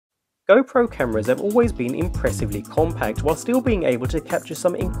GoPro cameras have always been impressively compact while still being able to capture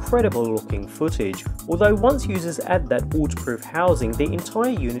some incredible looking footage, although once users add that waterproof housing, the entire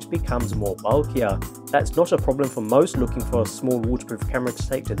unit becomes more bulkier. That's not a problem for most looking for a small waterproof camera to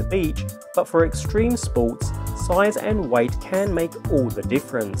take to the beach, but for extreme sports, size and weight can make all the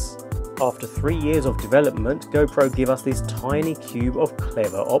difference. After 3 years of development, GoPro give us this tiny cube of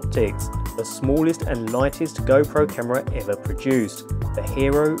clever optics, the smallest and lightest GoPro camera ever produced, the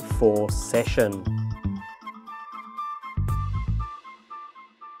HERO4 Session.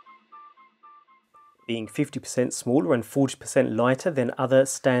 Being 50% smaller and 40% lighter than other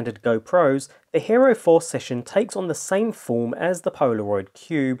standard GoPros, the HERO4 Session takes on the same form as the Polaroid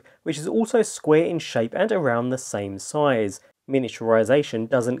Cube, which is also square in shape and around the same size. Miniaturization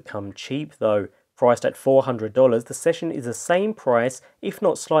doesn't come cheap though. Priced at $400, the Session is the same price, if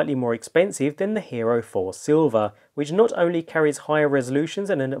not slightly more expensive, than the HERO4 Silver, which not only carries higher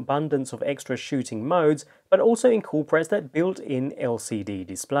resolutions and an abundance of extra shooting modes, but also incorporates that built-in LCD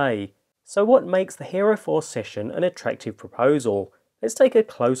display. So what makes the HERO4 Session an attractive proposal? Let's take a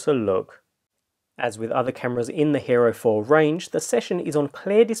closer look. As with other cameras in the HERO4 range, the Session is on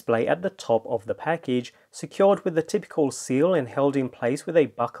clear display at the top of the package, secured with the typical seal and held in place with a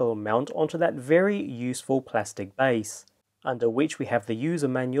buckle mount onto that very useful plastic base, under which we have the user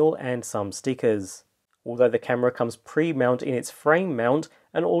manual and some stickers. Although the camera comes pre-mount in its frame mount,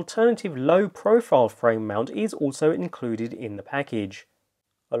 an alternative low-profile frame mount is also included in the package,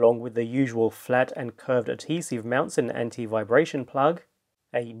 along with the usual flat and curved adhesive mounts and anti-vibration plug,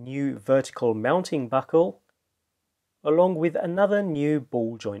 a new vertical mounting buckle, along with another new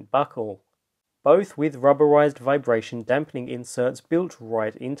ball joint buckle, both with rubberized vibration dampening inserts built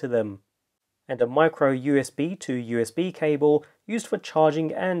right into them, and a micro USB to USB cable used for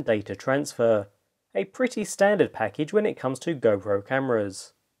charging and data transfer. A pretty standard package when it comes to GoPro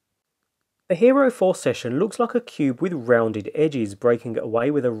cameras. The HERO4 Session looks like a cube with rounded edges, breaking away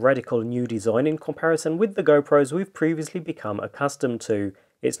with a radical new design in comparison with the GoPros we've previously become accustomed to.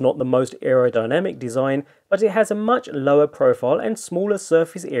 It's not the most aerodynamic design, but it has a much lower profile and smaller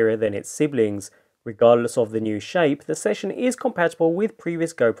surface area than its siblings. Regardless of the new shape, the Session is compatible with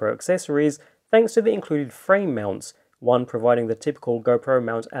previous GoPro accessories thanks to the included frame mounts, one providing the typical GoPro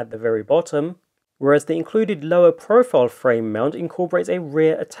mount at the very bottom, whereas the included lower profile frame mount incorporates a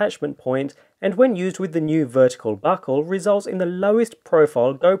rear attachment point and when used with the new vertical buckle results in the lowest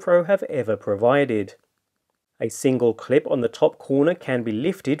profile GoPro have ever provided. A single clip on the top corner can be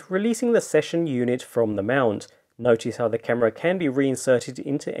lifted, releasing the Session unit from the mount. Notice how the camera can be reinserted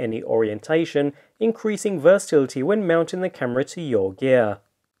into any orientation, increasing versatility when mounting the camera to your gear.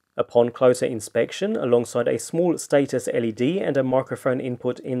 Upon closer inspection, alongside a small status LED and a microphone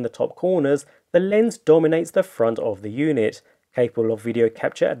input in the top corners, the lens dominates the front of the unit. Capable of video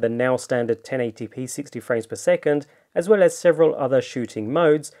capture at the now standard 1080p 60 frames per second, as well as several other shooting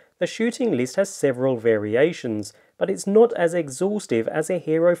modes, the shooting list has several variations, but it's not as exhaustive as a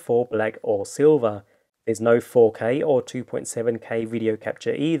HERO4 Black or Silver. There's no 4K or 2.7K video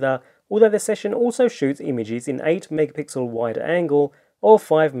capture either, although the Session also shoots images in 8MP wide angle or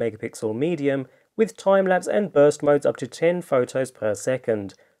 5MP medium, with time-lapse and burst modes up to 10 photos per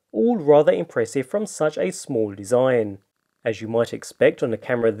second, all rather impressive from such a small design. As you might expect on a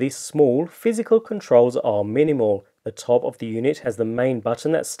camera this small, physical controls are minimal. The top of the unit has the main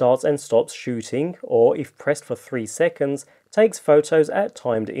button that starts and stops shooting, or if pressed for 3 seconds, takes photos at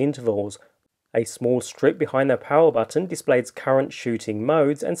timed intervals. A small strip behind the power button displays current shooting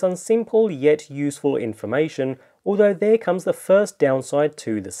modes and some simple yet useful information, although there comes the first downside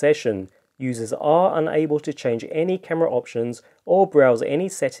to the Session. Users are unable to change any camera options or browse any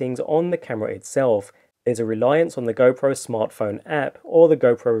settings on the camera itself. There's a reliance on the GoPro smartphone app or the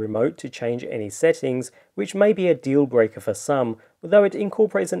GoPro remote to change any settings, which may be a deal breaker for some, although it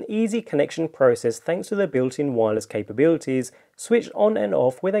incorporates an easy connection process thanks to the built-in wireless capabilities, switched on and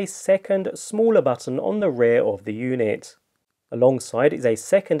off with a second, smaller button on the rear of the unit. Alongside is a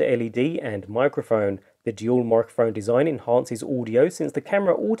second LED and microphone. The dual microphone design enhances audio since the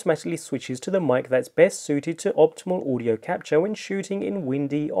camera automatically switches to the mic that's best suited to optimal audio capture when shooting in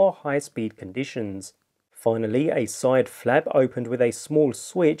windy or high-speed conditions. Finally, a side flap opened with a small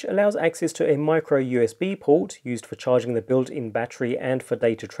switch allows access to a micro USB port used for charging the built-in battery and for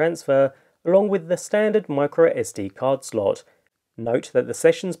data transfer, along with the standard micro SD card slot. Note that the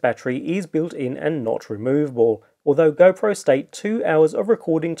Session's battery is built in and not removable, although GoPro state 2 hours of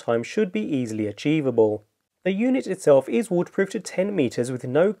recording time should be easily achievable. The unit itself is waterproof to 10 meters with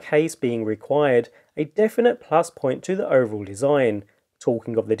no case being required, a definite plus point to the overall design.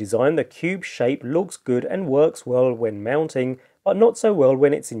 Talking of the design, the cube shape looks good and works well when mounting, but not so well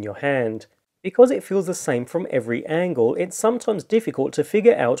when it's in your hand. Because it feels the same from every angle, it's sometimes difficult to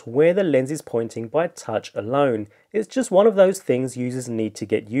figure out where the lens is pointing by touch alone. It's just one of those things users need to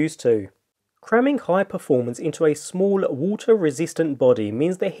get used to. Cramming high performance into a small water-resistant body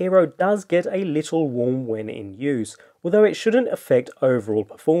means the Hero does get a little warm when in use, although it shouldn't affect overall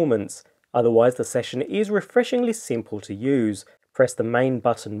performance. Otherwise, the Session is refreshingly simple to use. Press the main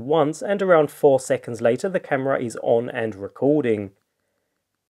button once and around 4 seconds later the camera is on and recording.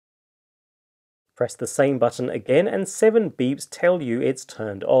 Press the same button again and 7 beeps tell you it's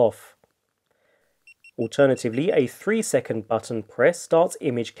turned off. Alternatively, a 3-second button press starts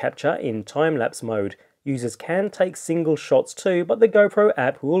image capture in time-lapse mode. Users can take single shots too, but the GoPro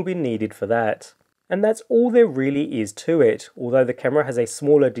app will be needed for that. And that's all there really is to it. Although the camera has a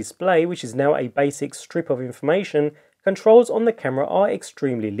smaller display, which is now a basic strip of information, controls on the camera are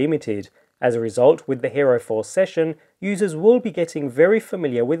extremely limited. As a result, with the HERO4 Session, users will be getting very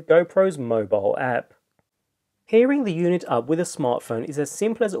familiar with GoPro's mobile app. Pairing the unit up with a smartphone is as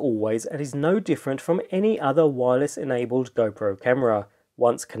simple as always and is no different from any other wireless-enabled GoPro camera.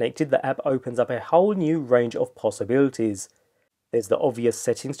 Once connected, the app opens up a whole new range of possibilities. There's the obvious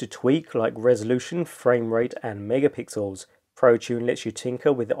settings to tweak like resolution, frame rate and megapixels. ProTune lets you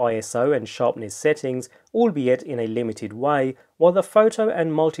tinker with ISO and sharpness settings, albeit in a limited way, while the photo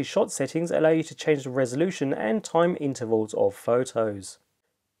and multi-shot settings allow you to change the resolution and time intervals of photos.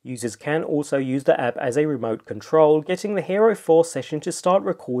 Users can also use the app as a remote control, getting the HERO4 Session to start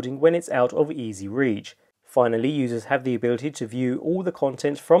recording when it's out of easy reach. Finally, users have the ability to view all the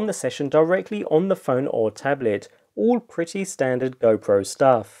content from the Session directly on the phone or tablet, all pretty standard GoPro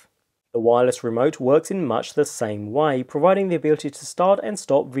stuff. The wireless remote works in much the same way, providing the ability to start and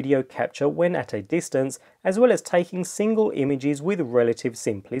stop video capture when at a distance, as well as taking single images with relative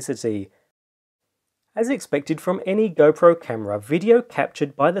simplicity. As expected from any GoPro camera, video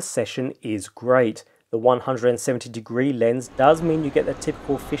captured by the Session is great. The 170-degree lens does mean you get the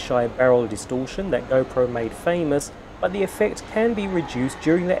typical fisheye barrel distortion that GoPro made famous, but the effect can be reduced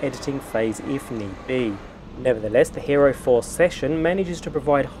during the editing phase if need be. Nevertheless, the HERO4 Session manages to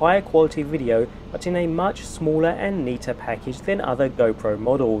provide higher quality video, but in a much smaller and neater package than other GoPro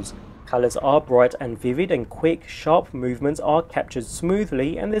models. Colours are bright and vivid, and quick, sharp movements are captured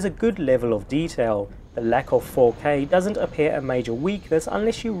smoothly, and there's a good level of detail. The lack of 4K doesn't appear a major weakness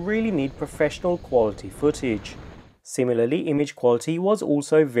unless you really need professional quality footage. Similarly, image quality was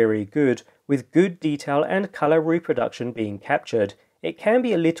also very good, with good detail and colour reproduction being captured. It can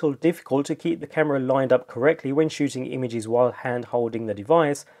be a little difficult to keep the camera lined up correctly when shooting images while hand-holding the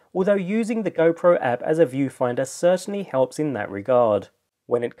device, although using the GoPro app as a viewfinder certainly helps in that regard.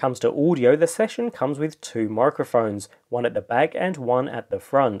 When it comes to audio, the Session comes with 2 microphones, one at the back and one at the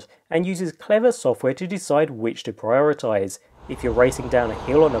front, and uses clever software to decide which to prioritize. If you're racing down a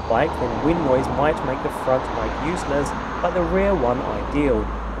hill on a bike, then wind noise might make the front mic useless, but the rear one ideal,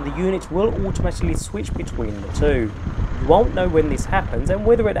 and the unit will automatically switch between the two. You won't know when this happens, and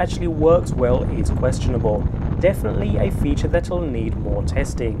whether it actually works well is questionable. Definitely a feature that'll need more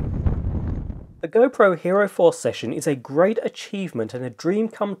testing. The GoPro HERO4 Session is a great achievement and a dream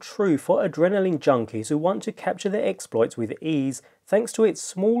come true for adrenaline junkies who want to capture their exploits with ease thanks to its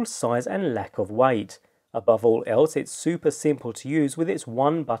small size and lack of weight. Above all else, it's super simple to use with its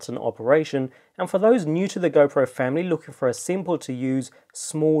one-button operation, and for those new to the GoPro family looking for a simple to use,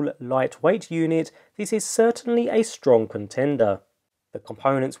 small, lightweight unit, this is certainly a strong contender. The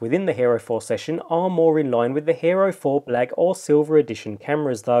components within the HERO4 Session are more in line with the HERO4 Black or Silver Edition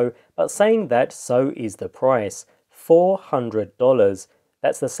cameras though, but saying that, so is the price. $400.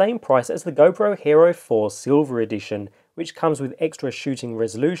 That's the same price as the GoPro HERO4 Silver Edition, which comes with extra shooting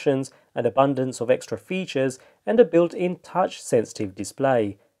resolutions, an abundance of extra features, and a built-in touch-sensitive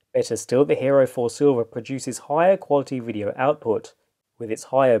display. Better still, the HERO4 Silver produces higher quality video output. With its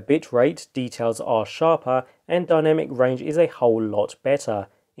higher bitrate, details are sharper, and dynamic range is a whole lot better.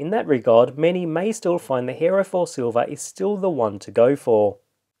 In that regard, many may still find the HERO4 Silver is still the one to go for.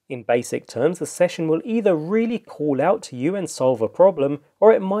 In basic terms, the Session will either really call out to you and solve a problem,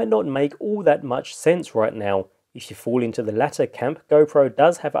 or it might not make all that much sense right now. If you fall into the latter camp, GoPro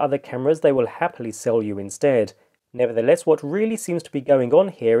does have other cameras they will happily sell you instead. Nevertheless, what really seems to be going on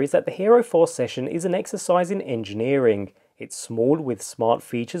here is that the HERO4 Session is an exercise in engineering. It's small with smart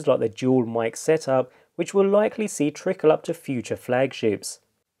features like the dual mic setup, which will likely see trickle up to future flagships.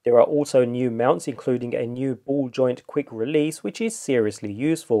 There are also new mounts including a new ball joint quick release, which is seriously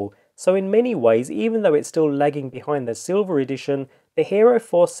useful. So in many ways, even though it's still lagging behind the Silver Edition, the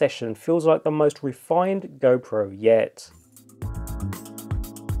HERO4 Session feels like the most refined GoPro yet.